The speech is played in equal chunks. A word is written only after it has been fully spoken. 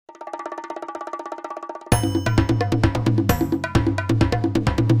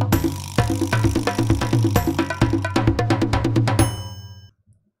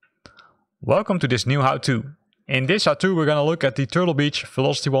Welcome to this new how-to. In this how-to we're going to look at the Turtle Beach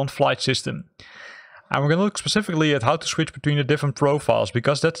VelocityOne Flight system. And we're going to look specifically at how to switch between the different profiles,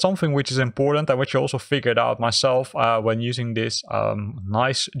 because that's something which is important and which I also figured out myself when using this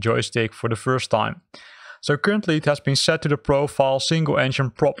nice joystick for the first time. So currently it has been set to the profile single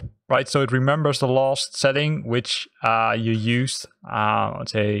engine prop, right? So it remembers the last setting which you used,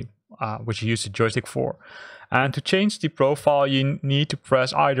 which you used the joystick for. And to change the profile, you need to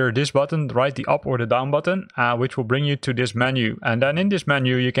press either this button, right, the up or the down button, which will bring you to this menu. And then in this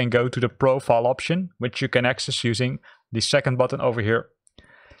menu, you can go to the profile option, which you can access using the second button over here.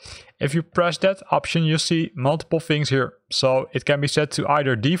 If you press that option, you see multiple things here. So it can be set to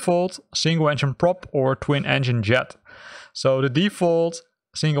either default, single engine prop, or twin engine jet. So the default,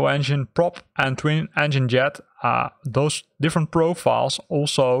 single engine prop, and twin engine jet, those different profiles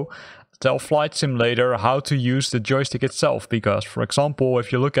also tell Flight Simulator how to use the joystick itself, because for example,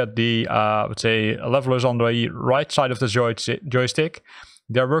 if you look at the let's say levelers on the right side of the joystick,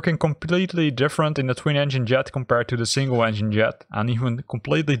 they're working completely different in the twin engine jet compared to the single engine jet, and even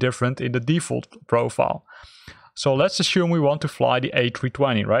completely different in the default profile. So let's assume we want to fly the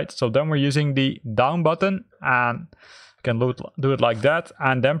A320, right? So then we're using the down button, and you can do it like that,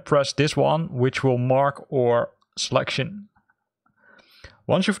 and then press this one, which will mark our selection.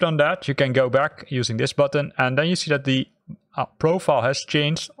 Once you've done that, you can go back using this button, and then you see that the profile has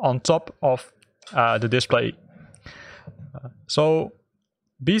changed on top of the display. So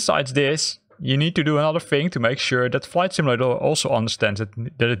besides this, you need to do another thing to make sure that Flight Simulator also understands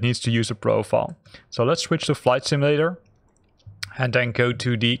that it needs to use a profile. So let's switch to Flight Simulator and then go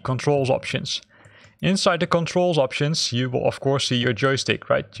to the controls options. Inside the controls options, you will of course see your joystick,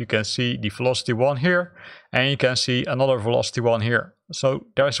 right? You can see the VelocityOne here, and you can see another VelocityOne here. So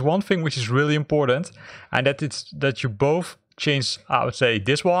there's one thing which is really important, and that you both change, I would say,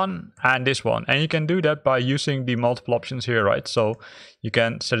 this one and this one. And you can do that by using the multiple options here, right? So you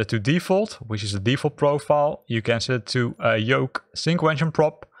can set it to default, which is the default profile. You can set it to a yoke single engine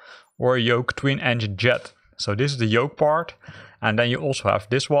prop or a yoke twin engine jet. So this is the yoke part. And then you also have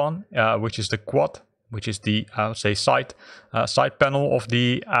this one, which is the quad, which is the say side panel of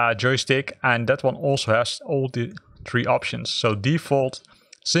the joystick, and that one also has all the three options. So default,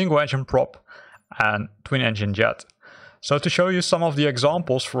 single engine prop, and twin engine jet. So to show you some of the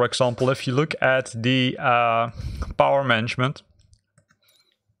examples, for example, if you look at the power management,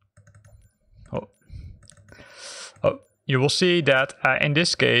 you will see that in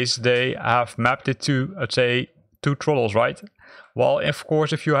this case they have mapped it to, let's say, two throttles, right? Well, of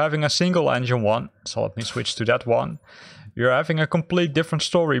course, if you're having a single engine one, so let me switch to that one, you're having a complete different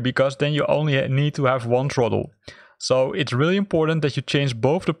story, because then you only need to have one throttle. So it's really important that you change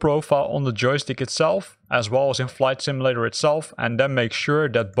both the profile on the joystick itself as well as in Flight Simulator itself, and then make sure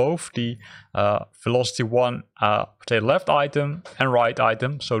that both the VelocityOne say left item and right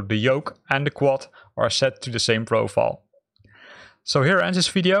item, so the yoke and the quad, are set to the same profile. So here ends this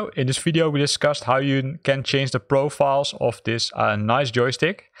video. In this video we discussed how you can change the profiles of this nice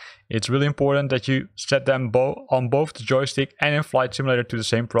joystick. It's really important that you set them on both the joystick and in Flight Simulator to the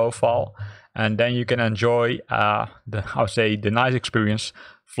same profile, and then you can enjoy the nice experience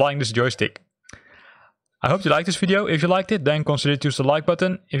flying this joystick. I hope you liked this video. If you liked it, then consider to use the like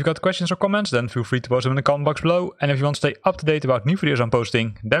button. If you've got questions or comments, then feel free to post them in the comment box below. And if you want to stay up to date about new videos I'm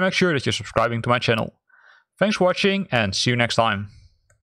posting, then make sure that you're subscribing to my channel. Thanks for watching, and see you next time.